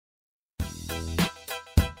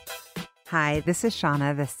Hi, this is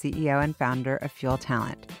Shauna, the CEO and founder of Fuel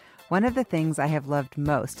Talent. One of the things I have loved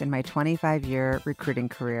most in my 25-year recruiting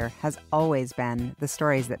career has always been the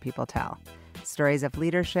stories that people tell. Stories of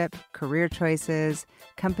leadership, career choices,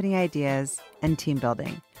 company ideas, and team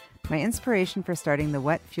building. My inspiration for starting the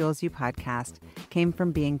What Fuels You podcast came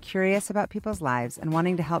from being curious about people's lives and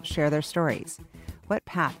wanting to help share their stories. What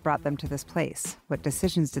path brought them to this place? What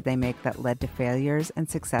decisions did they make that led to failures and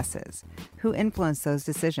successes? Who influenced those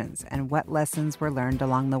decisions, and what lessons were learned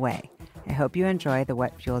along the way? I hope you enjoy the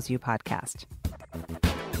What Fuels You podcast.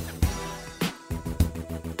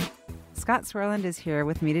 Scott Swerland is here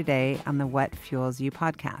with me today on the What Fuels You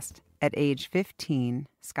podcast. At age 15,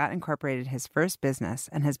 Scott incorporated his first business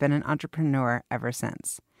and has been an entrepreneur ever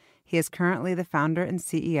since. He is currently the founder and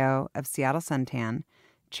CEO of Seattle Suntan,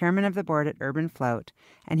 chairman of the board at Urban Float,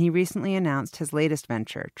 and he recently announced his latest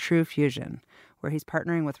venture, True Fusion, where he's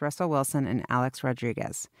partnering with Russell Wilson and Alex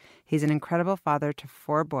Rodriguez. He's an incredible father to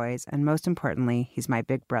 4 boys, and most importantly, he's my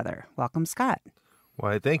big brother. Welcome, Scott.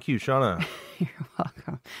 Why, thank you, Shauna. You're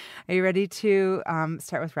welcome. Are you ready to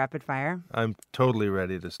start with rapid fire? I'm totally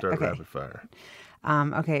ready to start rapid fire.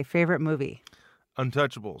 Okay, favorite movie?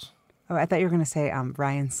 Untouchables. Oh, I thought you were going to say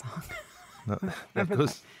Ryan's Song. No,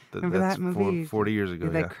 Remember that movie? 40 years ago,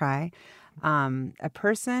 Did they cry? A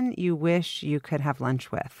person you wish you could have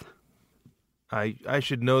lunch with? I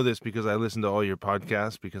should know this because I listen to all your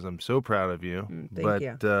podcasts because I'm so proud of you. Thank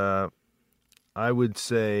you. I would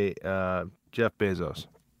say Jeff Bezos.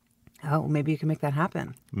 Oh, maybe you can make that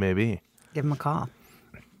happen. Maybe. Give him a call.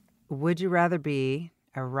 Would you rather be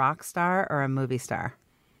a rock star or a movie star?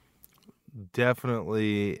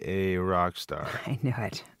 Definitely a rock star. I knew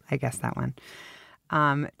it. I guessed that one.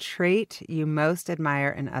 Trait you most admire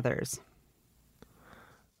in others?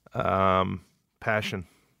 Passion.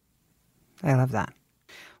 I love that.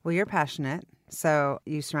 Well, you're passionate, so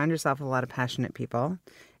you surround yourself with a lot of passionate people,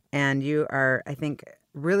 and you are, I think,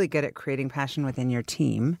 really good at creating passion within your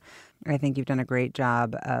team. I think you've done a great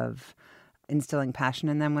job of instilling passion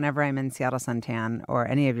in them. Whenever I'm in Seattle Suntan or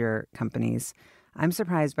any of your companies, I'm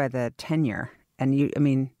surprised by the tenure.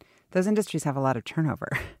 And those industries have a lot of turnover.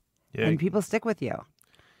 Yeah. And people stick with you.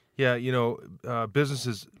 Yeah, business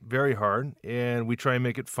is very hard, and we try and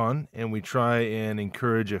make it fun, and we try and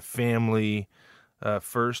encourage a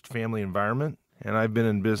first family environment. And I've been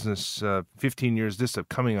in business 15 years this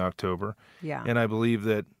upcoming October. Yeah. And I believe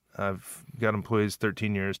that I've got employees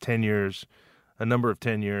 13 years, 10 years, a number of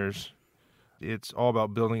 10 years. It's all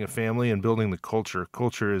about building a family and building the culture.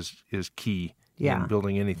 Culture is key in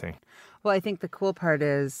building anything. Well, I think the cool part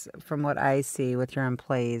is, from what I see with your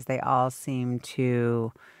employees, they all seem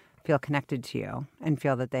to feel connected to you and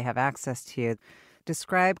feel that they have access to you.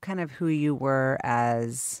 Describe kind of who you were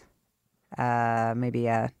as maybe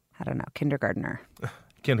kindergartner.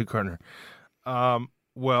 Kindergartner.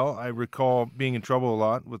 Well, I recall being in trouble a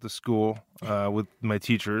lot with the school, with my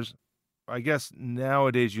teachers. I guess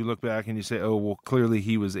nowadays you look back and you say, oh, well, clearly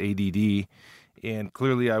he was ADD, and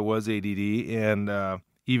clearly I was ADD. And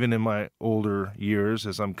even in my older years,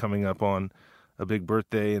 as I'm coming up on a big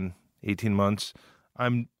birthday in 18 months,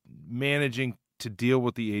 I'm managing to deal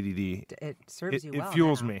with the ADD. It serves you well. It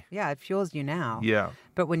fuels now. me. Yeah, it fuels you now. Yeah.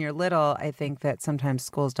 But when you're little, I think that sometimes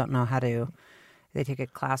schools don't know how to. They take a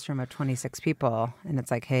classroom of 26 people, and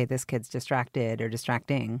it's like, hey, this kid's distracted or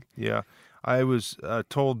distracting. Yeah. I was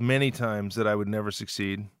told many times that I would never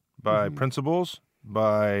succeed by principals,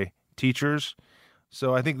 by teachers.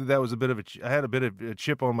 So I think that was I had a bit of a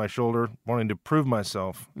chip on my shoulder wanting to prove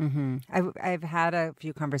myself. Mm-hmm. I've had a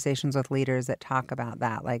few conversations with leaders that talk about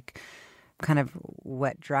that, like kind of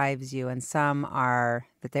what drives you. And some are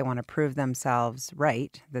that they want to prove themselves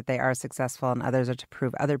right, that they are successful, and others are to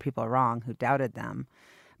prove other people wrong who doubted them.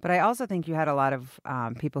 But I also think you had a lot of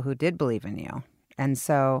people who did believe in you. And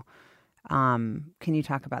so can you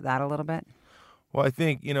talk about that a little bit? Well, I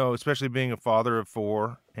think, especially being a father of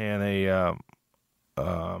 4 and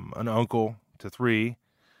an uncle to 3,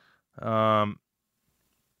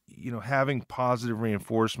 having positive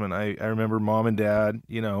reinforcement. I remember mom and dad,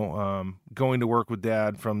 going to work with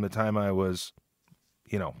dad from the time I was,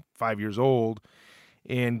 5 years old,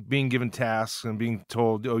 and being given tasks and being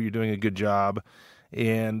told, oh, you're doing a good job,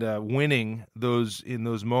 and winning in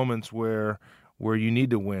those moments where you need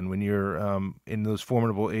to win when you're in those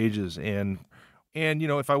formidable ages. And,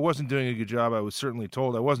 if I wasn't doing a good job, I was certainly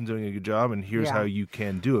told I wasn't doing a good job, and here's how you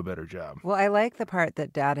can do a better job. Well, I like the part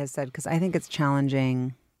that Dad has said, because I think it's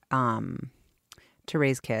challenging to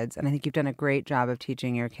raise kids. And I think you've done a great job of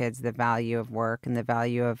teaching your kids the value of work and the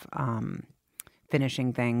value of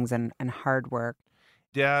finishing things and hard work.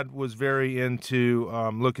 Dad was very into,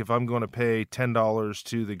 look, if I'm going to pay $10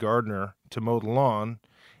 to the gardener to mow the lawn,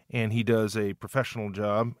 and he does a professional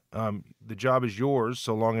job, the job is yours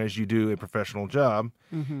so long as you do a professional job,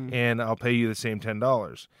 and I'll pay you the same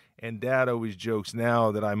 $10. And Dad always jokes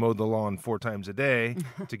now that I mowed the lawn 4 times a day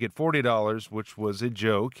to get $40, which was a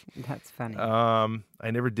joke. That's funny.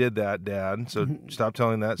 I never did that, Dad, so stop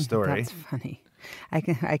telling that story. That's funny. I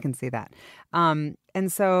can see that.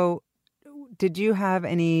 And so did you have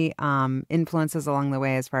any influences along the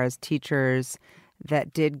way as far as teachers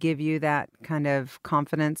that did give you that kind of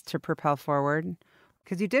confidence to propel forward?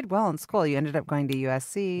 Because you did well in school. You ended up going to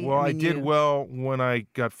USC. Well, I did well when I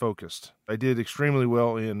got focused. I did extremely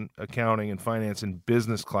well in accounting and finance and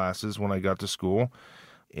business classes when I got to school.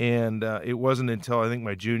 And it wasn't until I think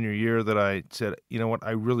my junior year that I said, you know what,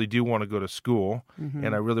 I really do want to go to school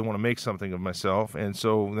and I really want to make something of myself. And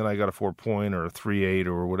so then I got a 4.0 or a 3.8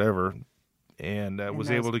 or whatever, and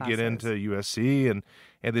was able to get into USC and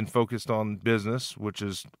then focused on business, which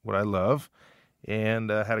is what I love, and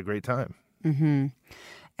had a great time. Mm-hmm.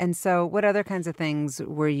 And so what other kinds of things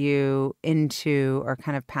were you into or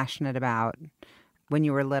kind of passionate about when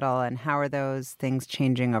you were little, and how are those things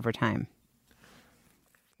changing over time?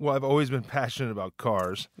 Well, I've always been passionate about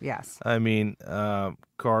cars. Yes. I mean,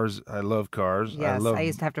 cars, I love cars. Yes, I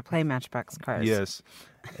used to have to play Matchbox cars. Yes.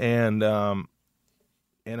 And I'm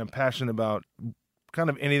passionate about kind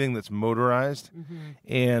of anything that's motorized.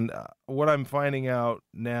 And what I'm finding out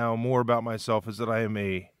now more about myself is that I am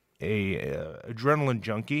a adrenaline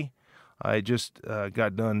junkie. I just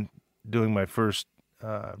got done doing my first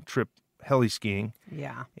trip heli skiing.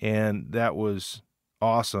 Yeah. And that was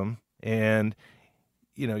awesome. And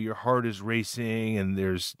you know, your heart is racing, and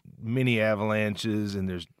there's mini avalanches, and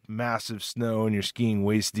there's massive snow, and you're skiing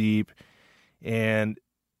waist deep. And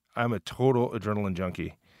I'm a total adrenaline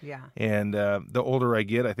junkie. Yeah. And the older I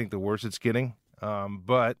get, I think the worse it's getting.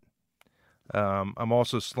 But I'm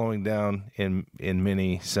also slowing down in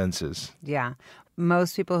many senses. Yeah.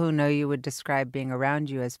 Most people who know you would describe being around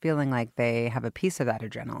you as feeling like they have a piece of that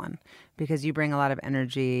adrenaline, because you bring a lot of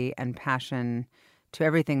energy and passion to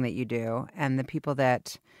everything that you do. And the people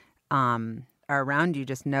that are around you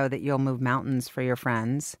just know that you'll move mountains for your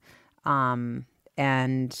friends. And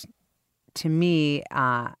to me,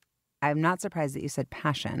 I'm not surprised that you said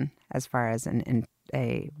passion as far as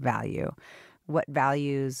a value. What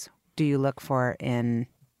values do you look for in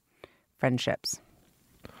friendships?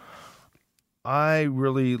 I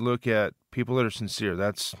really look at people that are sincere.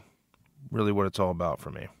 That's really what it's all about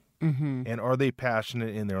for me. And are they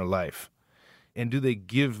passionate in their life? And do they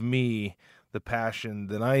give me the passion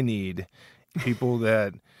that I need? People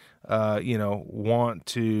that, want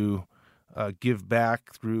to give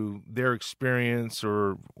back through their experience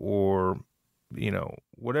or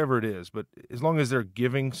whatever it is. But as long as they're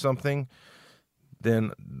giving something,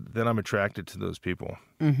 then I'm attracted to those people.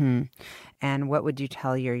 Mm-hmm. And what would you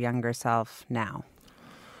tell your younger self now?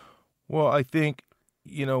 Well, I think,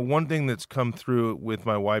 one thing that's come through with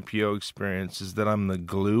my YPO experience is that I'm the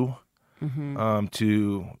glue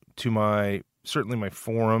to my, certainly my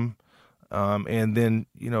forum. And then,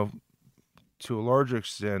 to a larger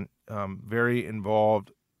extent, very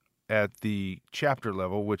involved at the chapter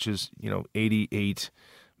level, which is, 88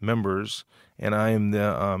 members. And I am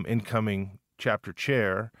the incoming chapter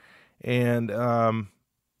chair. And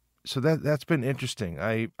so that's been interesting.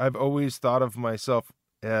 I've always thought of myself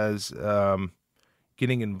as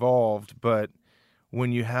getting involved, but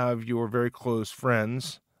when you have your very close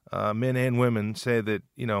friends, men and women, say that,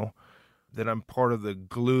 that I'm part of the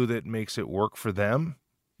glue that makes it work for them,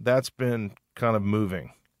 that's been kind of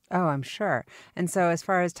moving. Oh, I'm sure. And so as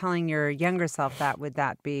far as telling your younger self that, would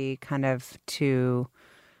that be kind of to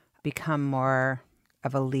become more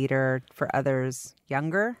of a leader for others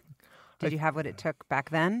younger? Did you have what it took back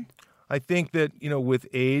then? I think that, with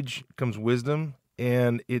age comes wisdom,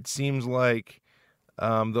 and it seems like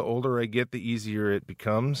the older I get, the easier it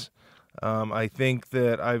becomes. I think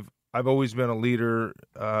that I've always been a leader.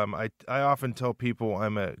 I often tell people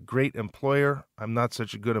I'm a great employer. I'm not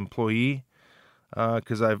such a good employee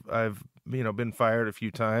because I've been fired a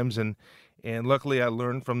few times, and luckily I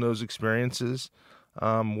learned from those experiences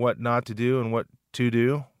what not to do and what to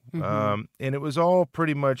do. And it was all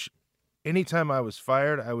pretty much, anytime I was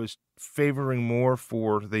fired, I was favoring more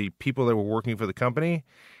for the people that were working for the company,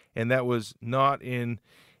 and that was not in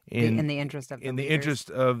the interest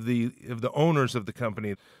of the owners of the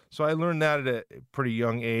company. So I learned that at a pretty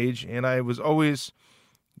young age, and I was always,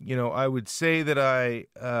 I would say that I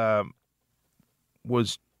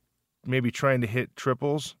was maybe trying to hit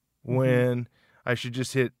triples when I should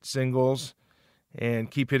just hit singles.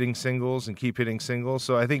 and keep hitting singles and keep hitting singles.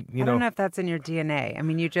 So I think, I don't know if that's in your DNA. I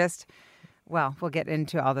mean, well, we'll get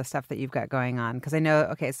into all the stuff that you've got going on because I know,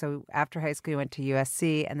 okay, so after high school you went to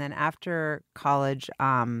USC and then after college,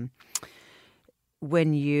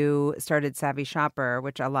 when you started Savvy Shopper,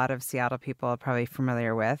 which a lot of Seattle people are probably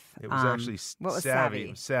familiar with. It was actually what was Savvy. It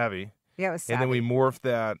was Savvy. Yeah, it was Savvy. And then we morphed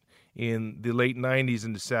that in the late 90s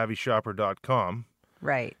into SavvyShopper.com.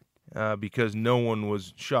 Right. Because no one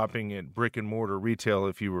was shopping at brick and mortar retail,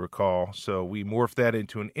 if you recall. So we morphed that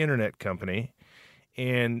into an internet company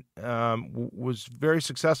and was very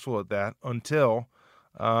successful at that until,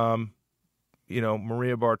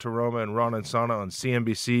 Maria Bartiromo and Ron Insana on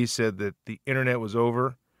CNBC said that the internet was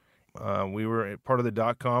over. We were part of the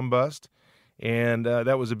dot-com bust, and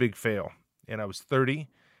that was a big fail. And I was 30,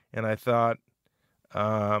 and I thought,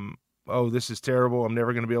 this is terrible. I'm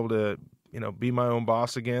never going to be able to, be my own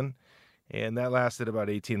boss again. And that lasted about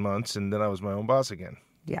 18 months, and then I was my own boss again.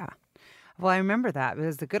 Yeah. Well, I remember that. It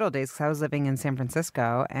was the good old days because I was living in San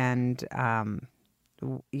Francisco, and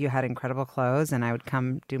you had incredible clothes, and I would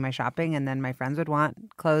come do my shopping, and then my friends would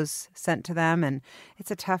want clothes sent to them. And it's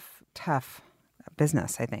a tough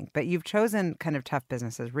business, I think. But you've chosen kind of tough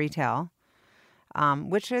businesses, retail,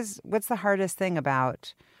 what's the hardest thing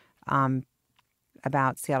about Seattle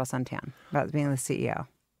Suntan, about being the CEO?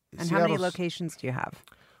 And how many locations do you have?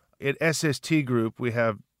 At SST Group, we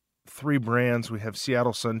have 3 brands. We have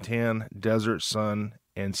Seattle Suntan, Desert Sun,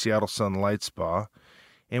 and Seattle Sun Light Spa.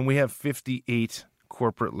 And we have 58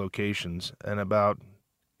 corporate locations and about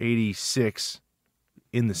 86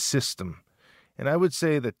 in the system. And I would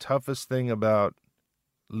say the toughest thing about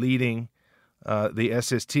leading the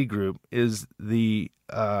SST Group is the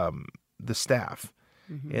staff.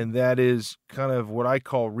 Mm-hmm. And that is kind of what I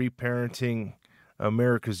call reparenting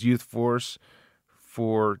America's youth force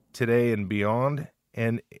for today and beyond.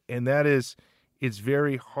 And that is, it's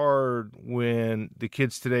very hard when the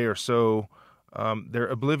kids today are so, they're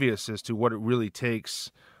oblivious as to what it really takes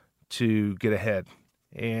to get ahead.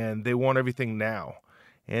 And they want everything now.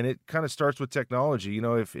 And it kind of starts with technology.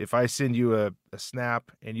 If I send you a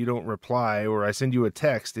snap and you don't reply, or I send you a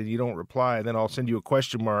text and you don't reply, then I'll send you a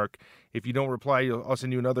question mark. If you don't reply, I'll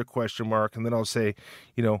send you another question mark. And then I'll say,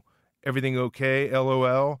 everything okay,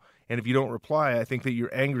 LOL. And if you don't reply, I think that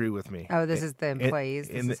you're angry with me. Oh, this is the employees.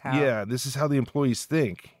 Yeah, this is how the employees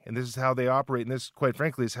think. And this is how they operate. And this, quite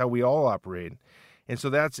frankly, is how we all operate. And so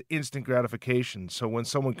that's instant gratification. So when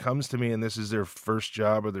someone comes to me and this is their first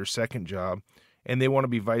job or their second job, and they want to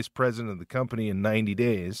be vice president of the company in 90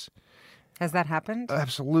 days. Has that happened?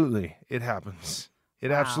 Absolutely. It happens.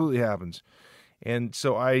 It absolutely happens. And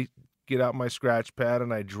so I get out my scratch pad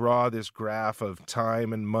and I draw this graph of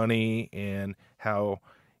time and money and how,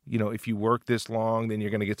 if you work this long, then you're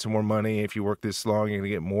going to get some more money. If you work this long, you're going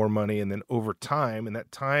to get more money. And then over time, and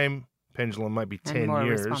that time pendulum might be 10 more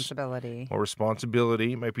years. More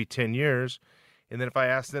responsibility might be 10 years. And then if I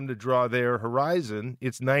ask them to draw their horizon,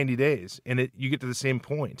 it's 90 days. And you get to the same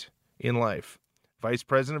point in life. Vice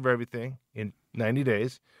president of everything in 90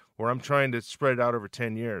 days, or I'm trying to spread it out over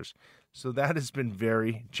 10 years. So that has been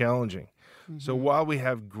very challenging. Mm-hmm. So while we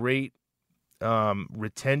have great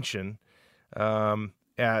retention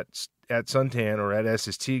at Suntan or at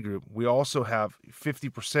SST Group, we also have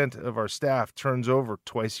 50% of our staff turns over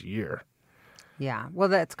twice a year. Yeah. Well,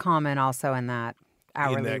 that's common also in that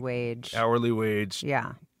hourly wage.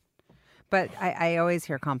 Yeah. But I always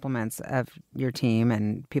hear compliments of your team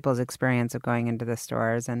and people's experience of going into the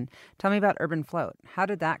stores. And tell me about Urban Float. How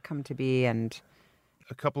did that come to be? And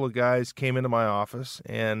a couple of guys came into my office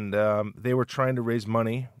and they were trying to raise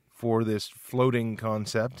money for this floating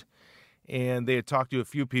concept. And they had talked to a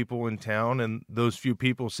few people in town, and those few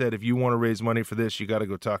people said, if you want to raise money for this, you got to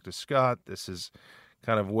go talk to Scott. This is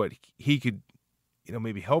kind of what he could,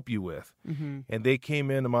 maybe help you with. Mm-hmm. And they came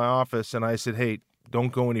into my office, and I said, hey,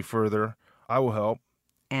 don't go any further. I will help.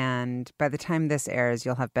 And by the time this airs,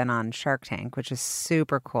 you'll have been on Shark Tank, which is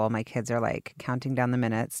super cool. My kids are counting down the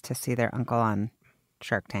minutes to see their uncle on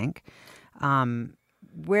Shark Tank.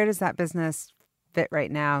 Where does that business fit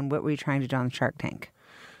right now, and what were you trying to do on Shark Tank?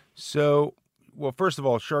 So, well, first of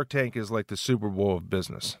all, Shark Tank is like the Super Bowl of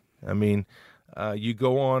business. I mean, you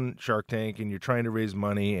go on Shark Tank and you're trying to raise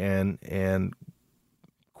money, and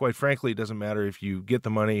quite frankly, it doesn't matter if you get the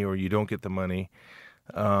money or you don't get the money.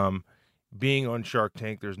 Being on Shark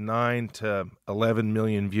Tank, there's 9 to 11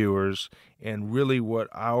 million viewers, and really what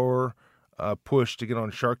our push to get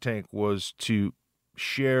on Shark Tank was to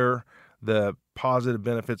share the positive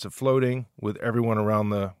benefits of floating with everyone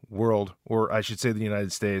around the world, or I should say the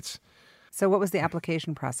United States. So what was the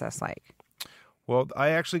application process like? Well, I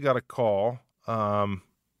actually got a call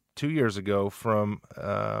 2 years ago from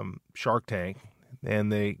Shark Tank.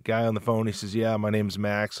 And the guy on the phone, he says, yeah, my name's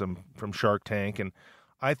Max. I'm from Shark Tank. And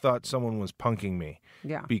I thought someone was punking me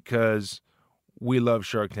Yeah. because we love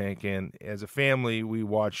Shark Tank. And as a family, we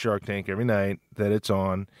watch Shark Tank every night that it's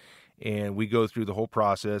on. And we go through the whole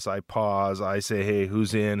process. I pause. I say, hey,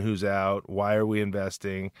 who's in, who's out? Why are we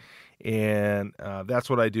investing? And that's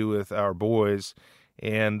what I do with our boys.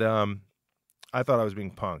 And I thought I was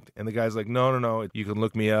being punked. And the guy's like, no, you can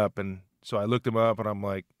look me up. And so I looked him up, and I'm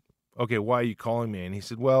like, okay, why are you calling me? And he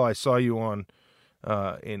said, well, I saw you on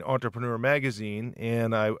in Entrepreneur Magazine,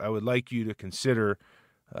 and I would like you to consider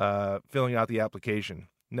filling out the application.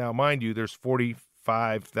 Now, mind you, there's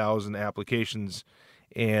 45,000 applications.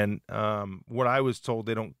 And what I was told,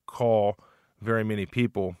 they don't call very many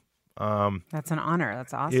people. That's an honor.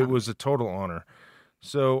 That's awesome. It was a total honor.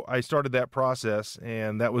 So I started that process,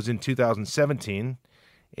 and that was in 2017.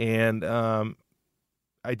 And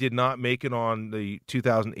I did not make it on the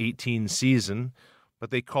 2018 season,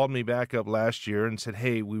 but they called me back up last year and said,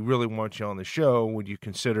 hey, we really want you on the show. Would you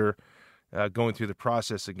consider going through the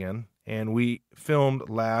process again? And we filmed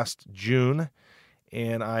last June.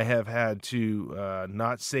 And I have had to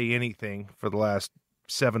not say anything for the last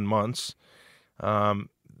 7 months.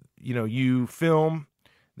 You film.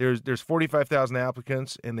 There's 45,000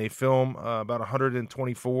 applicants, and they film about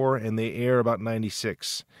 124, and they air about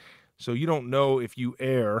 96. So you don't know if you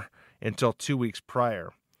air until 2 weeks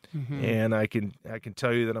prior. Mm-hmm. And I can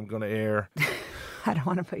tell you that I'm going to air. I don't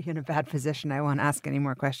want to put you in a bad position. I won't ask any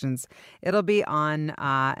more questions. It'll be on,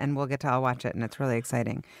 and we'll get to all watch it, and it's really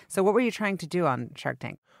exciting. So what were you trying to do on Shark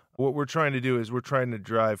Tank? What we're trying to do is we're trying to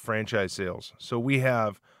drive franchise sales. So we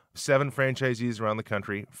have 7 franchisees around the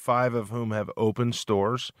country, 5 of whom have opened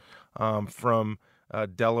stores from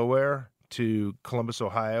Delaware to Columbus,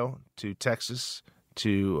 Ohio, to Texas,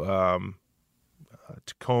 to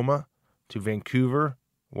Tacoma, to Vancouver,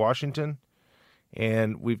 Washington.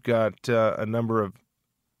 And we've got a number of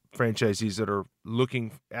franchisees that are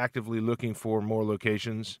actively looking for more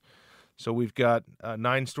locations. So we've got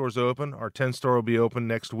 9 stores open. Our 10th store will be open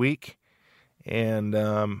next week. And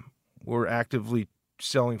we're actively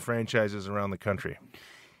selling franchises around the country.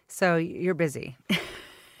 So you're busy.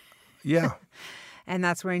 Yeah. And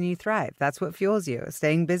that's when you thrive. That's what fuels you,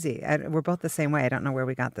 staying busy. We're both the same way. I don't know where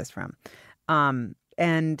we got this from.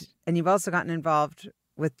 And you've also gotten involved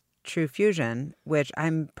with True Fusion, which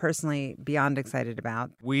I'm personally beyond excited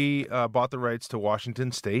about. We bought the rights to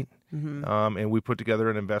Washington State, mm-hmm. And we put together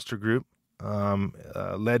an investor group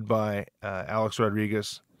led by Alex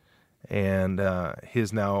Rodriguez and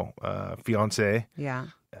his now fiance,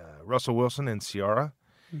 Russell Wilson and Ciara.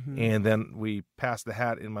 Mm-hmm. And then we passed the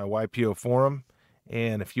hat in my YPO forum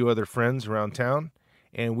and a few other friends around town.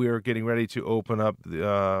 And we are getting ready to open up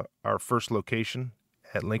our first location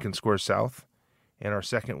at Lincoln Square South. And our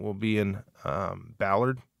second will be in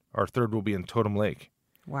Ballard. Our third will be in Totem Lake.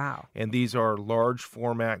 Wow. And these are large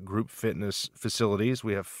format group fitness facilities.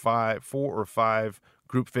 We have 4 or 5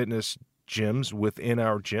 group fitness gyms within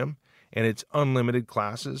our gym. And it's unlimited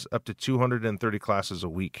classes, up to 230 classes a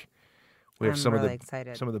week. We have some of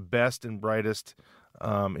the best and brightest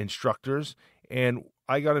instructors. And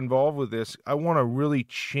I got involved with this. I want to really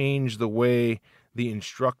change the way the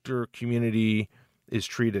instructor community is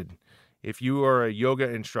treated. If you are a yoga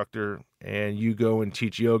instructor and you go and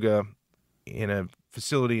teach yoga in a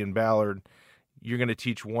facility in Ballard, you're going to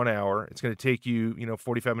teach 1 hour. It's going to take you,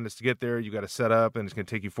 45 minutes to get there. You got to set up, and it's going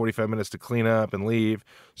to take you 45 minutes to clean up and leave.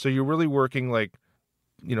 So you're really working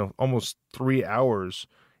almost 3 hours,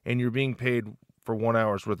 and you're being paid for 1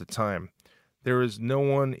 hour's worth of time. There is no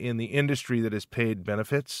one in the industry that is paid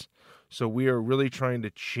benefits. So we are really trying to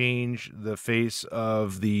change the face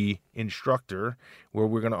of the instructor, where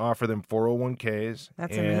we're going to offer them 401ks.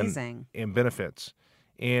 That's amazing. And benefits.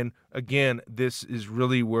 And again, this is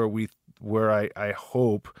really where I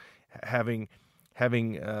hope, having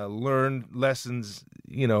learned lessons,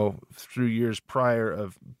 through years prior,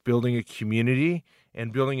 of building a community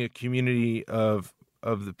and building a community of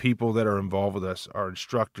the people that are involved with us, our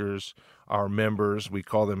instructors, our members. We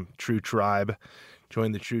call them True Tribe.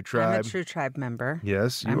 Join the True Tribe. I'm a True Tribe member.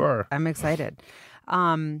 Yes, you are. I'm excited.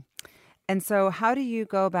 And so how do you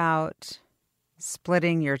go about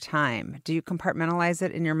splitting your time? Do you compartmentalize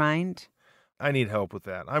it in your mind? I need help with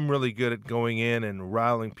that. I'm really good at going in and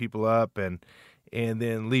riling people up and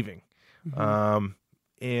then leaving. Mm-hmm.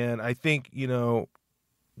 And I think,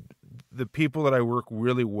 the people that I work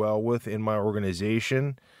really well with in my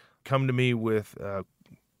organization come to me with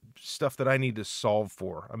stuff that I need to solve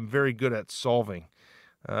for. I'm very good at solving.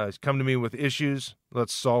 Come to me with issues.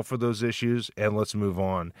 Let's solve for those issues and let's move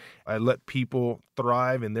on. I let people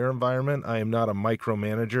thrive in their environment. I am not a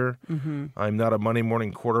micromanager. I'm not a Monday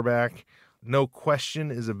morning quarterback. No question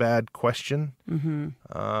is a bad question. And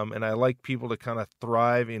I like people to kind of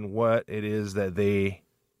thrive in what it is that they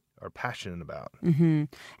are passionate about. And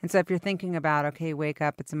so if you're thinking about, okay, wake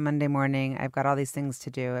up, it's a Monday morning, I've got all these things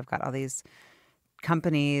to do, I've got all these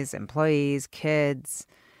companies, employees, kids,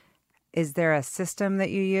 is there a system that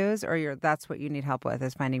you use, or that's what you need help with,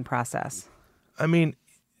 is finding process? I mean,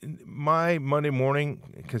 my Monday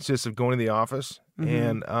morning consists of going to the office,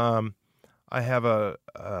 and I have a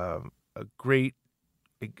great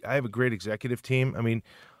executive team. I mean,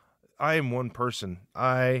 I am one person.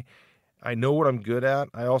 I know what I'm good at.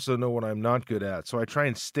 I also know what I'm not good at. So I try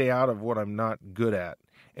and stay out of what I'm not good at,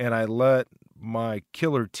 and I let my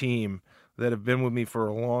killer team that have been with me for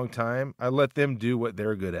a long time, I let them do what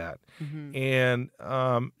they're good at. And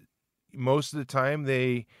most of the time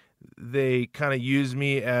they kind of use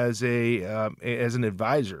me as an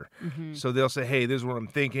advisor. So they'll say, hey, this is what I'm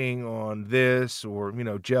thinking on this, or,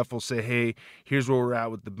 Jeff will say, hey, here's where we're at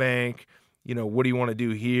with the bank. What do you want to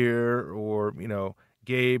do here? Or,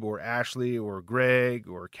 Gabe or Ashley or Greg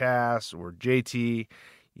or Cass or JT,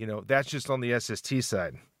 that's just on the SST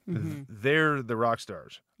side. They're the rock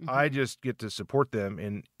stars. I just get to support them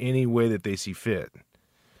in any way that they see fit.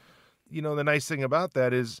 The nice thing about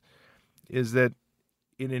that is that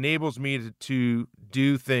it enables me to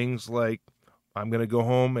do things like I'm going to go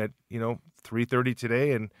home at 3:30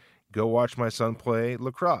 today and go watch my son play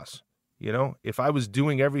lacrosse. If I was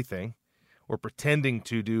doing everything or pretending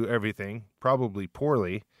to do everything, probably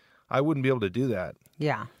poorly, I wouldn't be able to do that.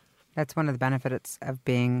 Yeah. That's one of the benefits of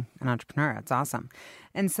being an entrepreneur. It's awesome.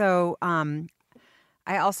 And so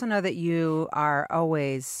I also know that you are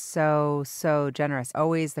always so generous,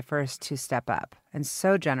 always the first to step up, and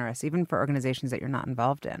so generous, even for organizations that you're not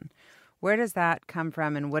involved in. Where does that come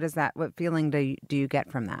from, and what feeling do you get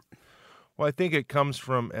from that? Well, I think it comes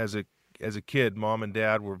from as a kid, Mom and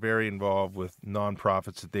Dad were very involved with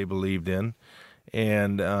nonprofits that they believed in.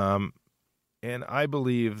 And I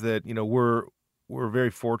believe that, we're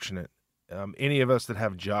very fortunate. Any of us that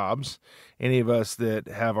have jobs, any of us that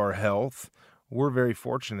have our health, we're very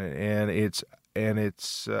fortunate, and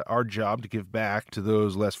it's our job to give back to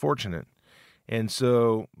those less fortunate. And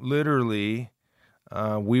so, literally,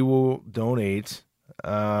 we will donate,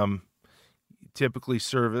 typically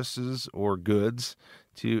services or goods,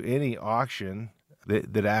 to any auction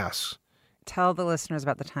that asks. Tell the listeners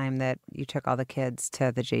about the time that you took all the kids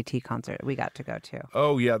to the JT concert we got to go to.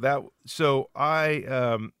 Oh yeah,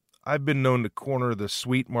 I've been known to corner the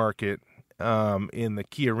sweet market in the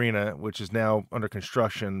Key Arena, which is now under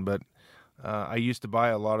construction, but I used to buy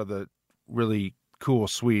a lot of the really cool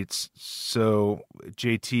suites. So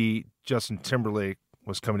JT, Justin Timberlake,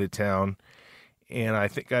 was coming to town, and I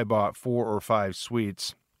think I bought 4 or 5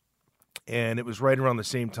 suites. And it was right around the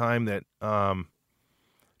same time that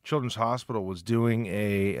Children's Hospital was doing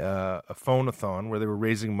a phone-a-thon where they were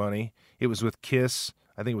raising money. It was with KISS.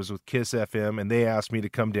 I think it was with KISS FM, and they asked me to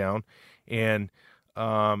come down and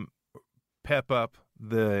pep up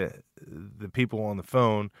the people on the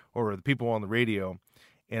phone or the people on the radio.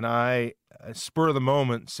 And I, spur of the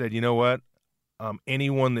moment, said, you know what?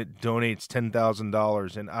 Anyone that donates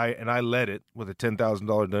 $10,000, and I led it with a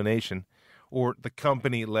 $10,000 donation, or the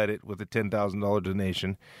company led it with a $10,000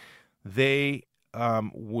 donation, they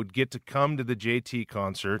would get to come to the JT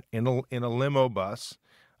concert in a limo bus.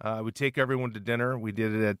 I would take everyone to dinner. We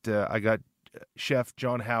did it at I got Chef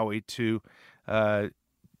John Howie to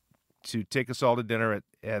take us all to dinner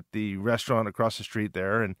at the restaurant across the street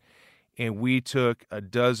there, and we took a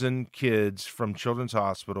dozen kids from Children's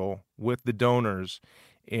Hospital with the donors,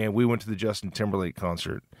 and we went to the Justin Timberlake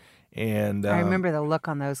concert. And I remember the look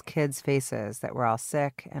on those kids' faces that were all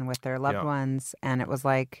sick and with their loved ones, and it was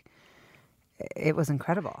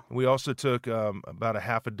incredible. We also took about a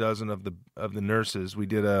half a dozen of the nurses. We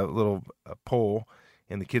did a little poll,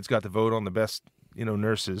 and the kids got to vote on the best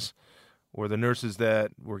nurses, or the nurses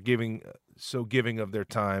that were giving of their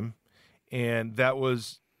time, and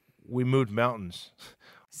we moved mountains.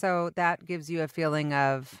 So that gives you a feeling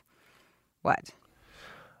of what?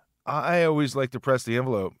 I always like to press the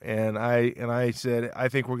envelope, and I said, I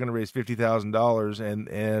think we're going to raise $50,000,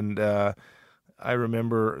 and I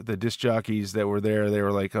remember the disc jockeys that were there. They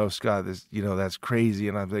were like, "Oh, Scott, this that's crazy,"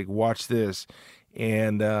 and I'm like, "Watch this,"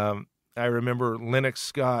 and I remember Lennox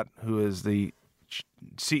Scott, who is the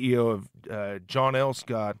CEO of John L.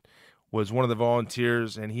 Scott, was one of the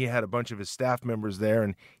volunteers, and he had a bunch of his staff members there,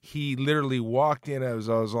 and he literally walked in as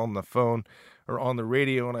I was on the phone or on the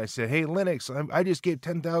radio, and I said, "Hey, Lennox, I just gave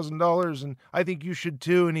 $10,000, and I think you should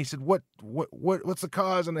too." And he said, "What's the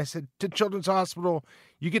cause?" And I said, "To Children's Hospital.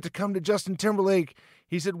 You get to come to Justin Timberlake."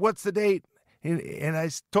 He said, "What's the date?" And I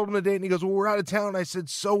told him the date, and he goes, "Well, we're out of town." I said,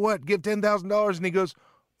 "So what? Give $10,000." And he goes,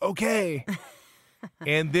 "Okay."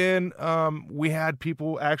 And then we had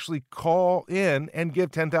people actually call in and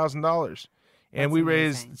give $10,000. And That's we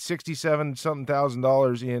amazing. raised 67 something thousand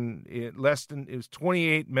dollars in less than, it was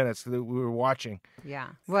 28 minutes that we were watching. Yeah.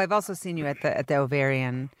 Well, I've also seen you at the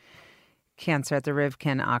ovarian cancer at the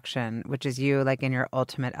Rivkin auction, which is you like in your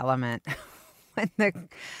ultimate element. How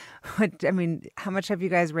much have you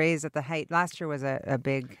guys raised at the height? Last year was a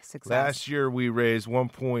big success. Last year we raised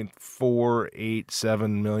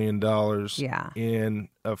 $1.487 million in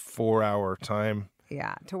a 4-hour time.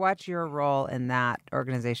 Yeah. To watch your role in that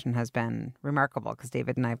organization has been remarkable because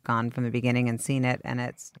David and I have gone from the beginning and seen it, and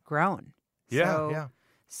it's grown.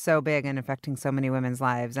 So big and affecting so many women's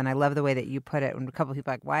lives. And I love the way that you put it. When a couple of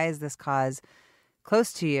people are like, why is this cause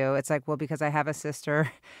close to you? It's like, well, because I have a sister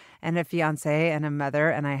and a fiance and a mother,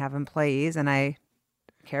 and I have employees, and I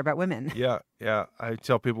care about women. Yeah. I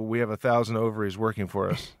tell people we have 1,000 ovaries working for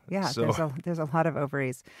us. Yeah, so. there's a lot of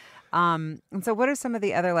ovaries. And so what are some of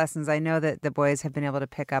the other lessons? I know that the boys have been able to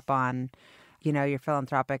pick up on, your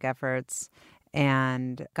philanthropic efforts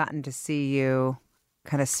and gotten to see you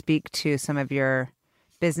kind of speak to some of your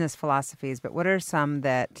business philosophies. But what are some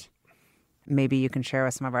that maybe you can share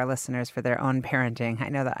with some of our listeners for their own parenting? I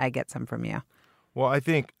know that I get some from you. Well, I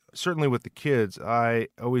think certainly with the kids, I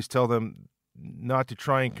always tell them not to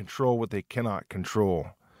try and control what they cannot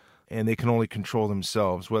control. And they can only control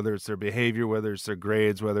themselves, whether it's their behavior, whether it's their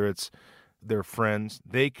grades, whether it's their friends.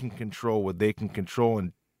 They can control what they can control,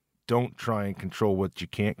 and don't try and control what you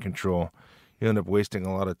can't control. You end up wasting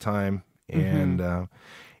a lot of time. Mm-hmm. And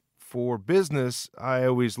for business, I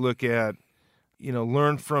always look at,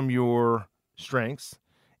 learn from your strengths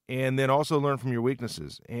and then also learn from your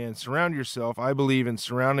weaknesses and surround yourself. I believe in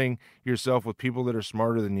surrounding yourself with people that are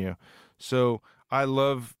smarter than you. So I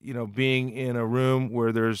love, being in a room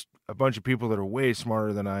where there's a bunch of people that are way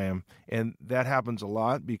smarter than I am. And that happens a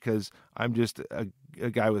lot because I'm just a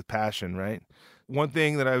guy with passion, right? One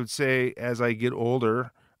thing that I would say as I get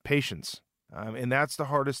older, patience. And that's the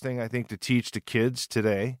hardest thing I think to teach to kids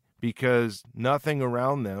today because nothing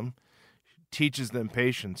around them teaches them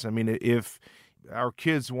patience. I mean, if our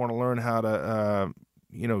kids want to learn how to,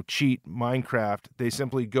 cheat Minecraft, they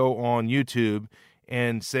simply go on YouTube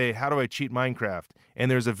and say, "How do I cheat Minecraft?"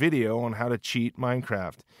 And there's a video on how to cheat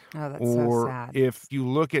Minecraft. Oh, that's so sad. Or if you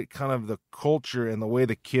look at kind of the culture and the way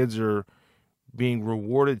the kids are being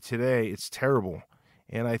rewarded today, it's terrible.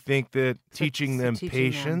 And I think that teaching them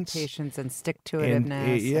patience and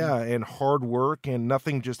stick-to-itiveness. And hard work, and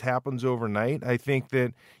nothing just happens overnight. I think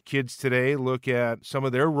that kids today look at some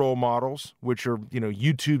of their role models, which are,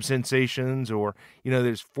 YouTube sensations, or,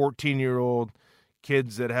 there's 14-year-old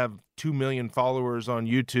kids that have 2 million followers on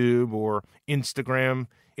YouTube or Instagram.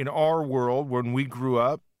 In our world, when we grew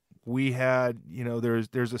up, we had,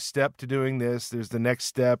 there's a step to doing this, there's the next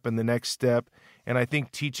step and the next step. And I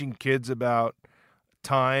think teaching kids about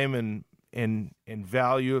time and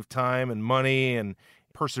value of time and money and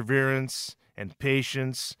perseverance and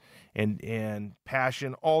patience and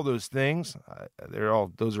passion, all those things,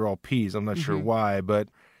 those are all P's. I'm not sure why,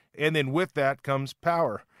 and then with that comes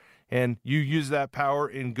power. And you use that power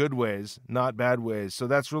in good ways, not bad ways. So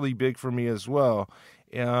that's really big for me as well.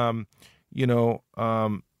 There's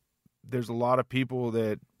a lot of people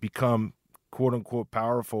that become quote unquote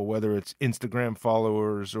powerful, whether it's Instagram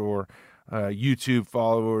followers or YouTube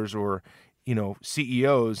followers or,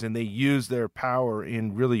 CEOs, and they use their power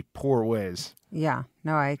in really poor ways. Yeah,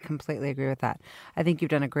 no, I completely agree with that. I think you've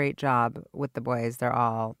done a great job with the boys. They're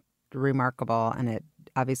all remarkable, and it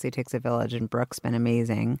obviously takes a village, and Brooke's been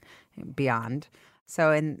amazing beyond.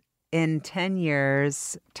 So in 10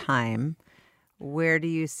 years' time, where do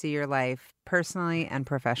you see your life personally and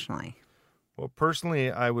professionally? Well,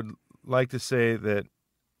 personally, I would like to say that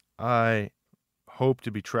I hope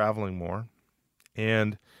to be traveling more.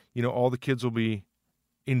 And, all the kids will be,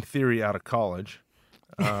 in theory, out of college.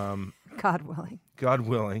 God willing. God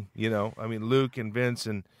willing. Luke and Vince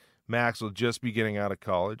and Max will just be getting out of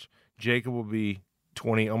college. Jacob will be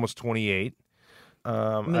 20, almost 28.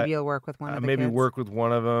 Maybe you'll work with one of the maybe kids. work with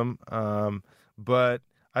one of them. But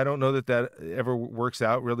I don't know that ever works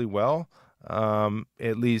out really well.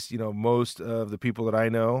 At least, most of the people that I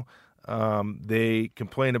know, they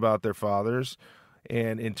complain about their fathers.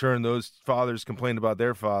 And in turn, those fathers complained about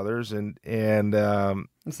their fathers, and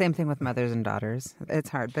Same thing with mothers and daughters. It's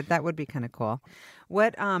hard, but that would be kind of cool.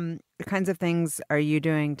 What kinds of things are you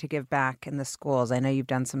doing to give back in the schools? I know you've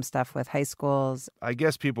done some stuff with high schools. I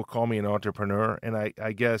guess people call me an entrepreneur, and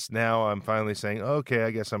I guess now I'm finally saying, okay,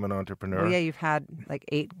 I guess I'm an entrepreneur. Well, yeah, you've had like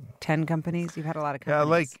 8, 10 companies. You've had a lot of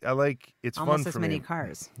companies. Yeah, I like it's almost fun as for many me.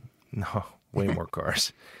 cars. No, way more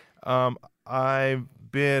cars. I've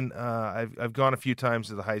been I've gone a few times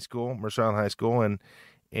to the high school, Mercer Island High School,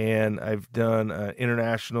 and I've done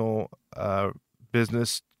international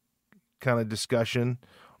business kind of discussion,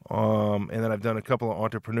 and then I've done a couple of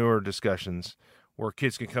entrepreneur discussions where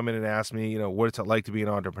kids can come in and ask me, what it's like to be an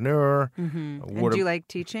entrepreneur. Mm-hmm. And do you like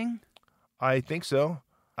teaching? I think so.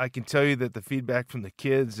 I can tell you that the feedback from the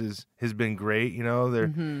kids has been great.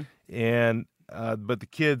 They're and but the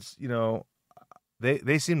kids,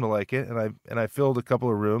 they seem to like it, and I filled a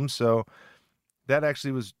couple of rooms, so that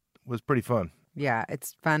actually was pretty fun. Yeah,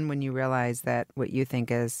 it's fun when you realize that what you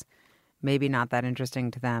think is maybe not that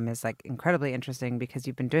interesting to them is like incredibly interesting because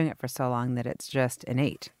you've been doing it for so long that it's just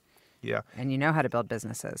innate. Yeah. And you know how to build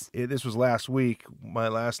businesses. This was last week, my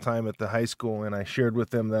last time at the high school, and I shared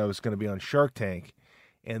with them that I was going to be on Shark Tank,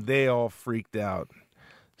 and they all freaked out.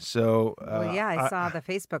 So, well, yeah, I saw the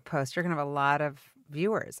Facebook post. You're going to have a lot of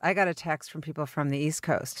viewers. I got a text from people from the East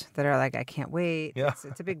Coast that are like, I can't wait. Yeah.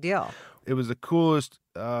 It's a big deal. It was the coolest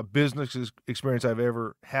business experience I've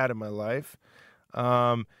ever had in my life.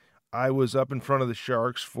 I was up in front of the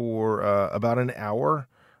sharks for about an hour,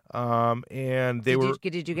 and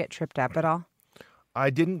Did you get tripped up at all? I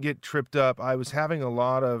didn't get tripped up. I was having a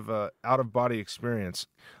lot of out-of-body experience.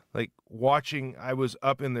 Like watching, I was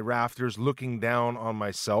up in the rafters looking down on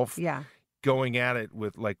myself. Yeah. Going at it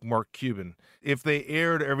with like Mark Cuban. If they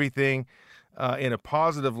aired everything in a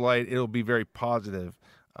positive light, it'll be very positive.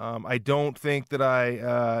 I don't think that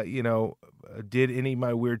I, did any of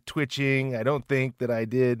my weird twitching. I don't think that I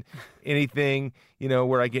did anything,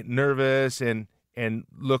 where I get nervous and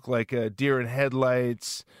look like a deer in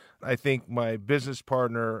headlights. I think my business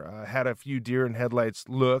partner had a few deer in headlights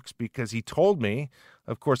looks because he told me.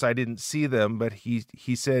 Of course, I didn't see them, but he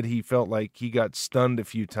said he felt like he got stunned a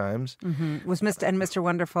few times. Mm-hmm. Was Mr.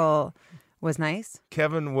 Wonderful was nice?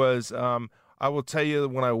 Kevin was. I will tell you,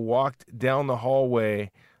 when I walked down the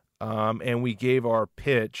hallway, and we gave our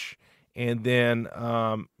pitch, and then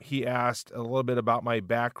he asked a little bit about my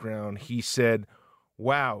background. He said,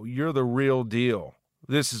 "Wow, you're the real deal.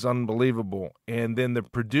 This is unbelievable." And then the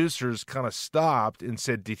producers kind of stopped and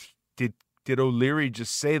said, "Did O'Leary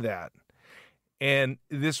just say that?" And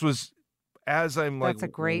this was as I'm like That's a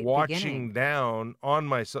great watching beginning. down on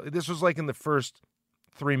myself. This was like in the first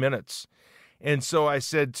 3 minutes. And so I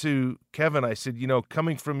said to Kevin, I said,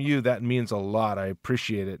 coming from you, that means a lot. I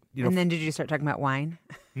appreciate it. And then did you start talking about wine?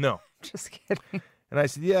 No. Just kidding. And I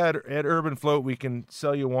said, yeah, at Urban Float, we can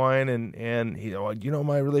sell you wine. And he,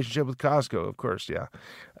 my relationship with Costco, of course, yeah.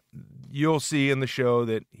 You'll see in the show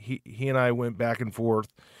that he and I went back and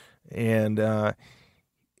forth, and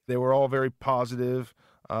they were all very positive.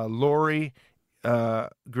 Lori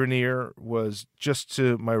Grenier was just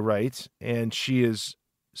to my right, and she is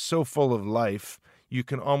so full of life. You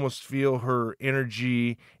can almost feel her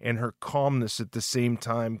energy and her calmness at the same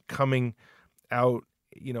time coming out.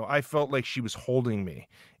 I felt like she was holding me,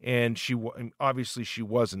 and obviously she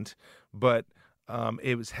wasn't, but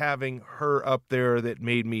it was having her up there that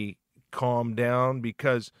made me calm down,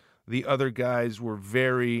 because the other guys were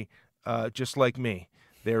very just like me.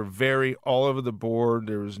 They're very all over the board.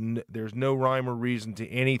 There's no rhyme or reason to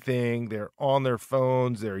anything. They're on their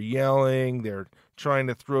phones. They're yelling. They're trying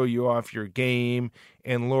to throw you off your game.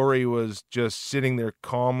 And Lori was just sitting there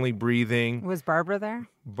calmly breathing. Was Barbara there?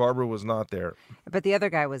 Barbara was not there. But the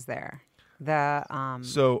other guy was there.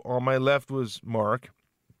 So on my left was Mark,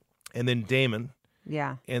 and then Damon,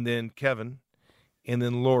 yeah, and then Kevin, and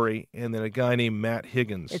then Lori, and then a guy named Matt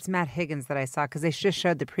Higgins. It's Matt Higgins that I saw, because they just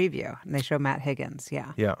showed the preview, and they show Matt Higgins,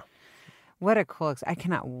 yeah. Yeah. What a cool, I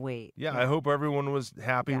cannot wait. Yeah, I hope everyone was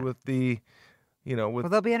happy with the, Well,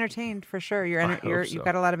 they'll be entertained for sure. You've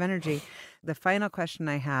got a lot of energy. The final question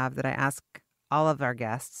I have that I ask all of our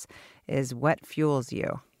guests is, what fuels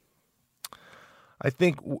you? I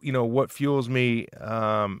think, what fuels me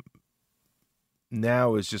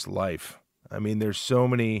now is just life. I mean, there's so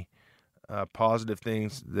many positive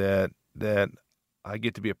things that I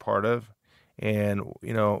get to be a part of, and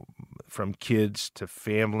from kids to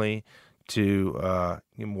family to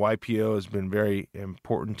YPO has been very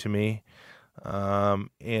important to me,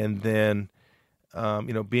 and then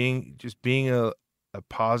being a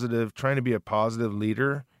positive, trying to be a positive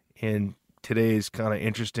leader in today's kind of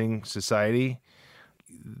interesting society.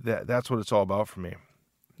 that's what it's all about for me.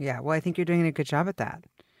 Yeah, well, I think you're doing a good job at that.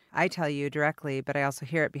 I tell you directly, but I also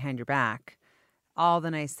hear it behind your back, all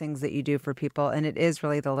the nice things that you do for people. And it is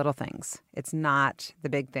really the little things. It's not the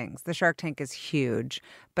big things. The Shark Tank is huge,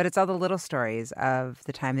 but it's all the little stories of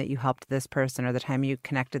the time that you helped this person, or the time you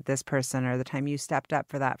connected this person, or the time you stepped up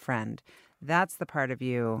for that friend. That's the part of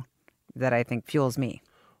you that I think fuels me.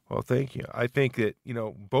 Well, thank you. I think that,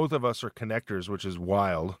 both of us are connectors, which is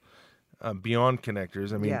wild. Beyond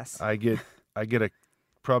connectors. I mean, Yes. I get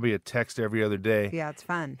probably a text every other day. Yeah, it's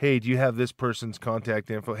fun. Hey, do you have this person's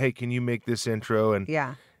contact info? Hey, can you make this intro? And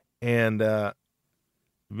Yeah. yeah,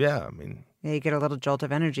 I mean, Yeah, you get a little jolt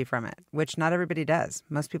of energy from it, which not everybody does.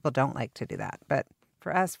 Most people don't like to do that. But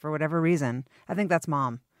for us, for whatever reason, I think that's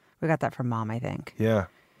Mom. We got that from Mom, I think. yeah,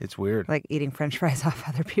 it's weird. Like eating French fries off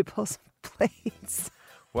other people's plates.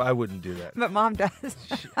 Well, I wouldn't do that. But Mom does.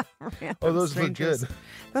 Oh, those look good.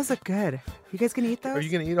 Those look good. You guys gonna eat those? Are you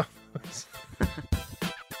going to eat all those?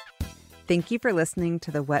 Thank you for listening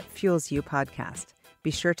to the What Fuels You podcast.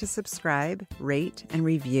 Be sure to subscribe, rate, and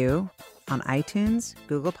review on iTunes,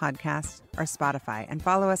 Google Podcasts, or Spotify, and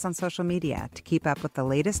follow us on social media to keep up with the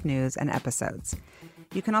latest news and episodes.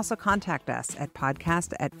 You can also contact us at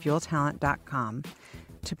podcast@fueltalent.com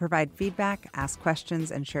to provide feedback, ask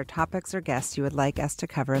questions, and share topics or guests you would like us to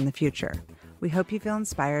cover in the future. We hope you feel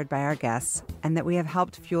inspired by our guests and that we have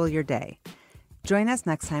helped fuel your day. Join us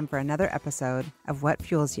next time for another episode of What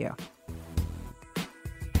Fuels You.